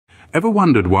Ever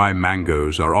wondered why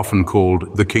mangoes are often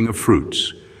called the king of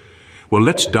fruits? Well,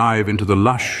 let's dive into the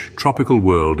lush, tropical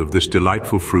world of this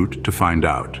delightful fruit to find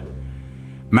out.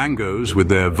 Mangoes, with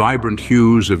their vibrant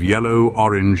hues of yellow,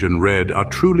 orange, and red, are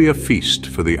truly a feast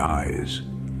for the eyes.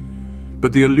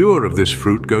 But the allure of this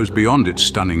fruit goes beyond its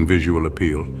stunning visual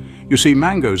appeal. You see,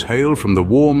 mangoes hail from the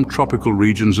warm, tropical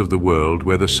regions of the world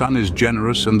where the sun is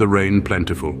generous and the rain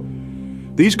plentiful.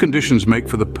 These conditions make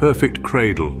for the perfect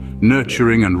cradle,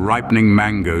 nurturing and ripening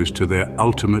mangoes to their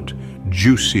ultimate,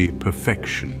 juicy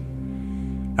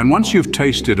perfection. And once you've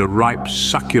tasted a ripe,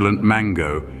 succulent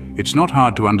mango, it's not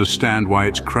hard to understand why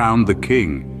it's crowned the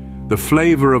king. The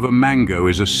flavor of a mango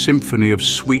is a symphony of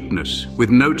sweetness, with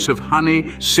notes of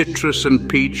honey, citrus, and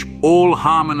peach, all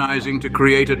harmonizing to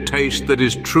create a taste that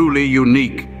is truly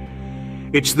unique.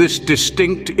 It's this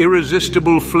distinct,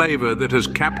 irresistible flavor that has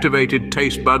captivated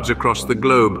taste buds across the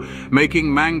globe,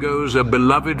 making mangoes a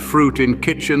beloved fruit in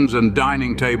kitchens and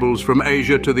dining tables from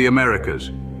Asia to the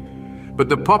Americas. But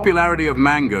the popularity of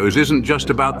mangoes isn't just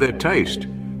about their taste.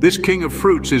 This king of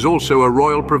fruits is also a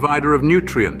royal provider of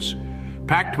nutrients.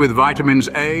 Packed with vitamins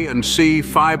A and C,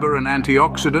 fiber and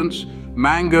antioxidants,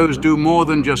 mangoes do more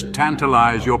than just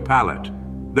tantalize your palate.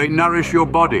 They nourish your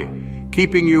body,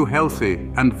 keeping you healthy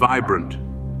and vibrant.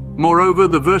 Moreover,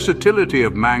 the versatility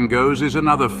of mangoes is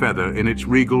another feather in its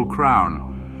regal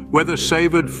crown. Whether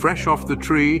savored fresh off the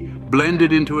tree,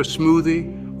 blended into a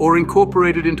smoothie, or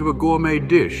incorporated into a gourmet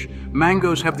dish,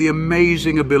 mangoes have the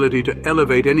amazing ability to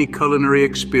elevate any culinary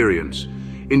experience.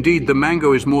 Indeed, the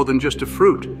mango is more than just a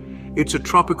fruit. It's a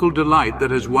tropical delight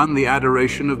that has won the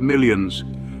adoration of millions.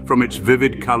 From its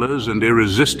vivid colors and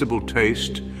irresistible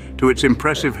taste, to its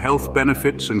impressive health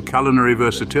benefits and culinary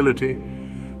versatility,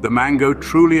 the mango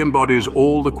truly embodies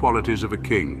all the qualities of a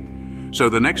king. So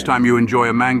the next time you enjoy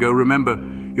a mango, remember,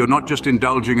 you're not just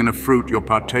indulging in a fruit, you're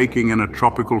partaking in a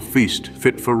tropical feast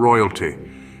fit for royalty.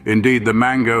 Indeed, the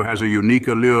mango has a unique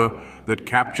allure that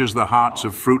captures the hearts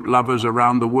of fruit lovers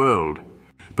around the world.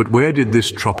 But where did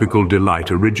this tropical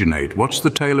delight originate? What's the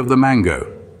tale of the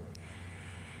mango?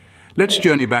 Let's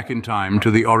journey back in time to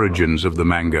the origins of the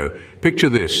mango. Picture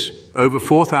this. Over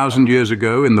 4,000 years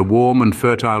ago, in the warm and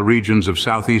fertile regions of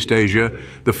Southeast Asia,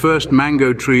 the first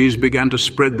mango trees began to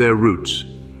spread their roots.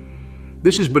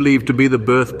 This is believed to be the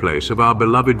birthplace of our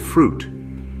beloved fruit.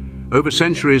 Over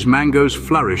centuries, mangoes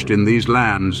flourished in these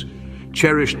lands,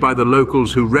 cherished by the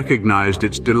locals who recognized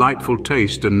its delightful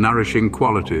taste and nourishing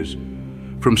qualities.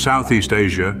 From Southeast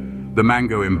Asia, the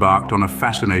mango embarked on a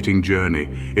fascinating journey.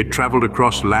 It traveled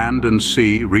across land and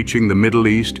sea, reaching the Middle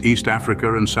East, East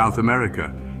Africa, and South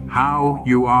America. How,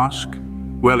 you ask?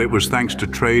 Well, it was thanks to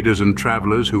traders and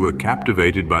travelers who were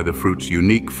captivated by the fruit's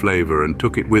unique flavor and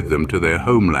took it with them to their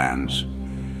homelands.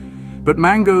 But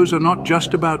mangoes are not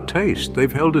just about taste.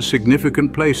 They've held a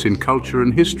significant place in culture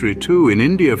and history too. In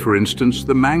India, for instance,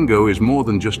 the mango is more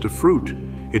than just a fruit.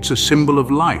 It's a symbol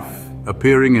of life,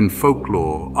 appearing in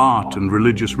folklore, art, and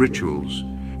religious rituals.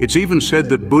 It's even said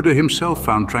that Buddha himself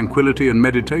found tranquility and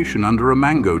meditation under a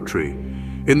mango tree.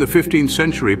 In the 15th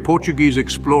century, Portuguese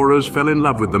explorers fell in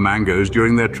love with the mangoes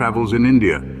during their travels in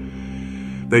India.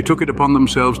 They took it upon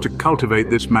themselves to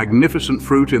cultivate this magnificent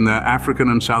fruit in their African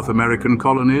and South American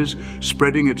colonies,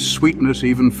 spreading its sweetness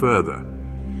even further.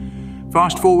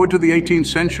 Fast forward to the 18th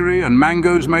century, and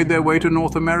mangoes made their way to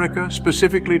North America,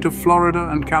 specifically to Florida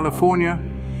and California.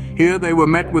 Here they were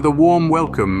met with a warm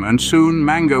welcome, and soon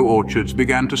mango orchards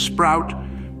began to sprout,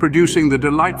 producing the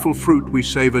delightful fruit we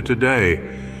savor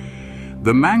today.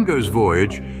 The mango's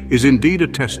voyage is indeed a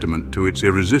testament to its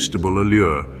irresistible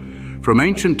allure. From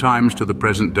ancient times to the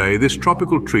present day, this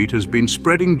tropical treat has been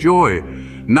spreading joy,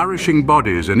 nourishing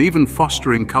bodies, and even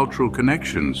fostering cultural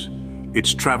connections.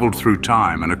 It's traveled through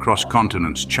time and across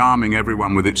continents, charming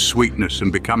everyone with its sweetness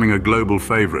and becoming a global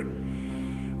favorite.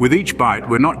 With each bite,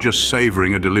 we're not just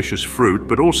savoring a delicious fruit,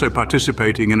 but also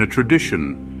participating in a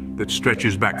tradition that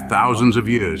stretches back thousands of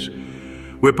years.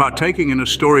 We're partaking in a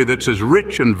story that's as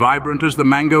rich and vibrant as the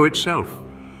mango itself.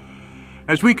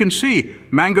 As we can see,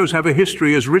 mangoes have a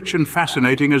history as rich and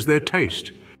fascinating as their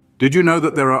taste. Did you know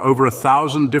that there are over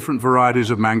 1,000 different varieties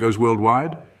of mangoes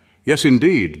worldwide? Yes,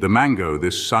 indeed, the mango,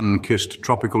 this sun-kissed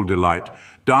tropical delight,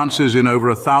 dances in over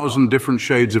 1,000 different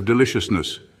shades of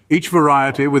deliciousness. Each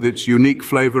variety, with its unique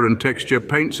flavor and texture,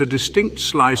 paints a distinct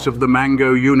slice of the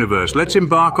mango universe. Let's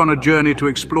embark on a journey to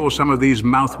explore some of these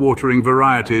mouth-watering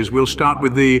varieties. We'll start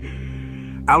with the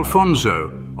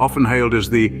Alphonso, often hailed as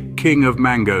the king of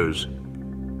mangoes.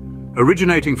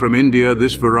 Originating from India,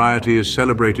 this variety is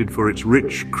celebrated for its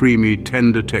rich, creamy,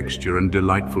 tender texture and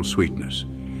delightful sweetness.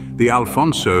 The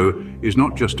Alphonso is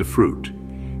not just a fruit.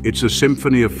 It's a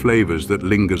symphony of flavors that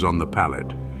lingers on the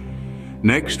palate.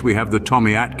 Next, we have the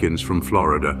Tommy Atkins from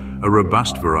Florida, a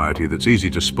robust variety that's easy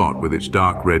to spot with its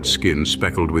dark red skin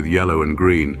speckled with yellow and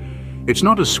green. It's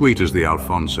not as sweet as the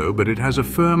Alphonso, but it has a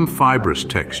firm, fibrous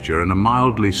texture and a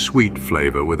mildly sweet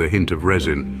flavor with a hint of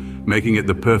resin, making it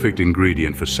the perfect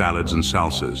ingredient for salads and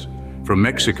salsas. From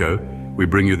Mexico, we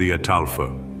bring you the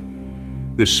Ataulfo.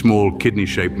 This small,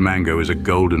 kidney-shaped mango is a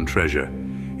golden treasure.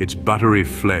 Its buttery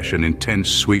flesh and intense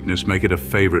sweetness make it a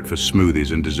favorite for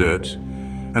smoothies and desserts.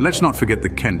 And let's not forget the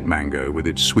Kent mango with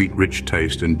its sweet, rich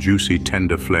taste and juicy,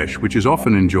 tender flesh, which is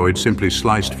often enjoyed simply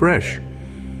sliced fresh.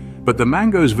 But the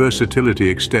mango's versatility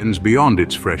extends beyond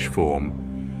its fresh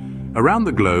form. Around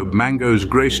the globe, mangoes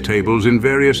grace tables in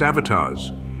various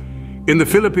avatars. In the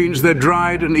Philippines, they're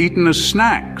dried and eaten as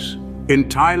snacks. In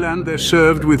Thailand, they're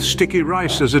served with sticky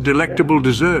rice as a delectable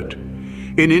dessert.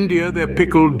 In India, they're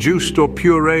pickled, juiced, or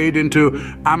pureed into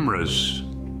amras.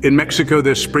 In Mexico,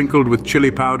 they're sprinkled with chili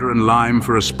powder and lime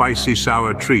for a spicy,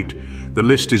 sour treat. The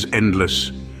list is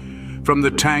endless. From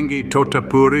the tangy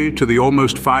totapuri to the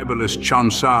almost fiberless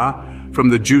chansa, from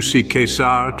the juicy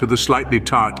kesar to the slightly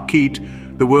tart keet,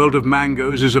 the world of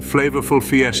mangoes is a flavorful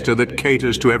fiesta that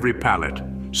caters to every palate.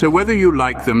 So whether you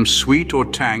like them sweet or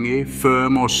tangy,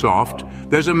 firm or soft,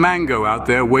 there's a mango out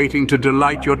there waiting to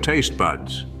delight your taste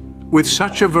buds. With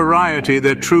such a variety,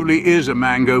 there truly is a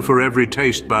mango for every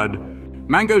taste bud.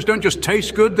 Mangoes don't just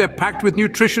taste good, they're packed with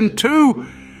nutrition too.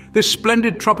 This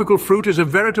splendid tropical fruit is a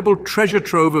veritable treasure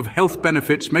trove of health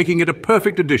benefits, making it a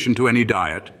perfect addition to any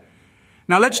diet.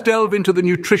 Now let's delve into the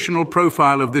nutritional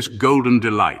profile of this golden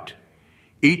delight.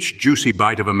 Each juicy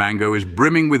bite of a mango is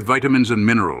brimming with vitamins and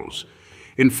minerals.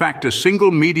 In fact, a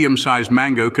single medium-sized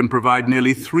mango can provide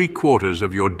nearly 3/4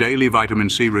 of your daily vitamin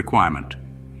C requirement.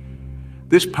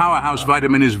 This powerhouse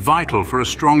vitamin is vital for a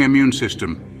strong immune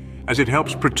system, as it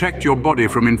helps protect your body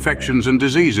from infections and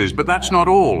diseases, but that's not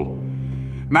all.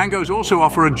 Mangoes also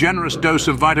offer a generous dose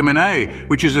of vitamin A,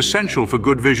 which is essential for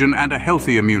good vision and a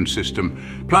healthy immune system.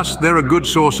 Plus, they're a good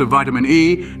source of vitamin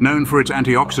E, known for its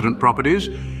antioxidant properties,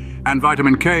 and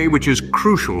vitamin K, which is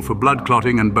crucial for blood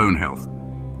clotting and bone health.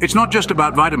 It's not just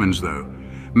about vitamins, though.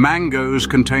 Mangoes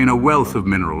contain a wealth of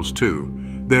minerals, too.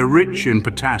 They're rich in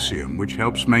potassium, which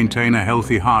helps maintain a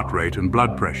healthy heart rate and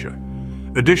blood pressure.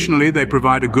 Additionally, they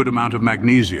provide a good amount of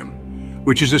magnesium,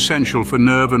 which is essential for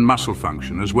nerve and muscle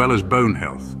function, as well as bone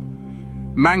health.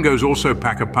 Mangoes also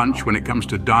pack a punch when it comes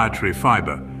to dietary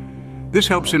fiber. This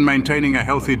helps in maintaining a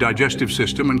healthy digestive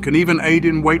system and can even aid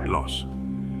in weight loss.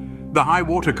 The high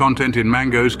water content in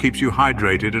mangoes keeps you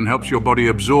hydrated and helps your body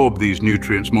absorb these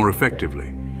nutrients more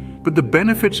effectively. But the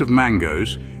benefits of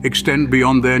mangoes extend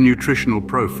beyond their nutritional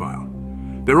profile.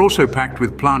 They're also packed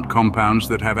with plant compounds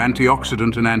that have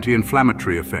antioxidant and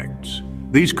anti-inflammatory effects.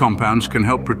 These compounds can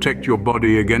help protect your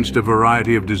body against a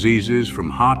variety of diseases, from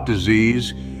heart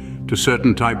disease to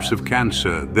certain types of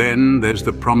cancer. Then there's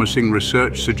the promising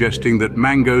research suggesting that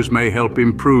mangoes may help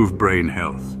improve brain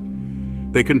health.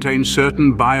 They contain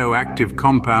certain bioactive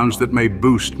compounds that may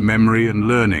boost memory and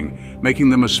learning, making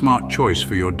them a smart choice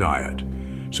for your diet.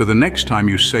 So the next time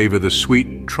you savor the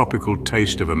sweet, tropical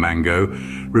taste of a mango,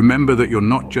 remember that you're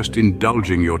not just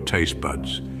indulging your taste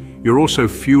buds. You're also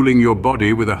fueling your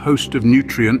body with a host of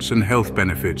nutrients and health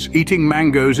benefits. Eating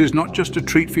mangoes is not just a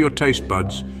treat for your taste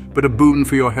buds, but a boon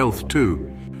for your health too.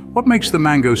 What makes the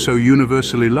mango so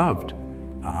universally loved?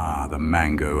 The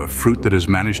mango, a fruit that has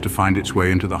managed to find its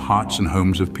way into the hearts and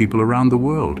homes of people around the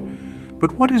world.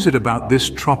 But what is it about this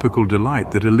tropical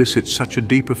delight that elicits such a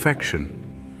deep affection?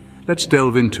 Let's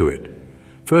delve into it.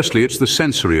 Firstly, it's the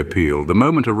sensory appeal. The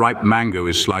moment a ripe mango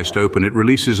is sliced open, it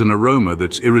releases an aroma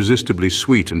that's irresistibly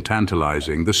sweet and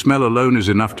tantalizing. The smell alone is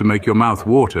enough to make your mouth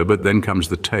water, but then comes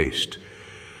the taste.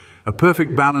 A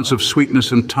perfect balance of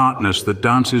sweetness and tartness that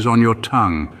dances on your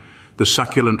tongue. The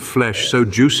succulent flesh, so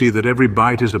juicy that every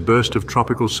bite is a burst of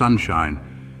tropical sunshine.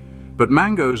 But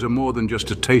mangoes are more than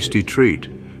just a tasty treat.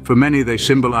 For many, they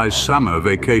symbolize summer,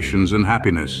 vacations, and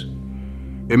happiness.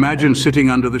 Imagine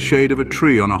sitting under the shade of a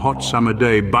tree on a hot summer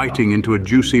day, biting into a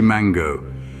juicy mango.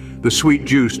 The sweet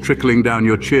juice trickling down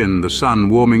your chin, the sun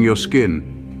warming your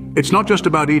skin. It's not just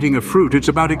about eating a fruit, it's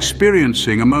about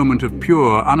experiencing a moment of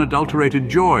pure, unadulterated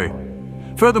joy.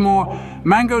 Furthermore,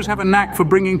 mangoes have a knack for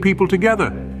bringing people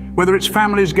together. Whether it's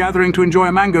families gathering to enjoy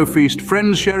a mango feast,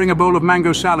 friends sharing a bowl of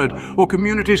mango salad, or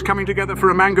communities coming together for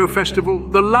a mango festival,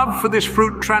 the love for this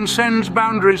fruit transcends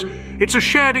boundaries. It's a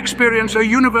shared experience, a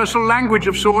universal language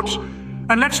of sorts.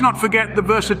 And let's not forget the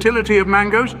versatility of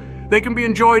mangoes. They can be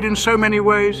enjoyed in so many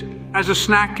ways, as a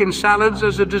snack in salads,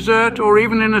 as a dessert, or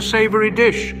even in a savory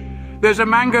dish. There's a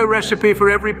mango recipe for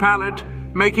every palate,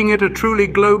 making it a truly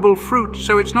global fruit,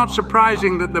 so it's not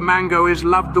surprising that the mango is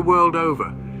loved the world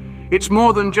over. It's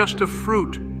more than just a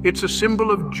fruit. It's a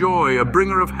symbol of joy, a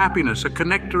bringer of happiness, a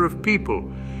connector of people.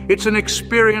 It's an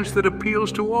experience that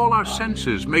appeals to all our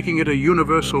senses, making it a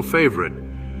universal favorite.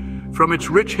 From its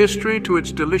rich history to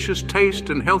its delicious taste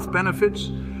and health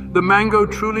benefits, the mango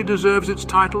truly deserves its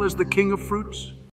title as the king of fruits.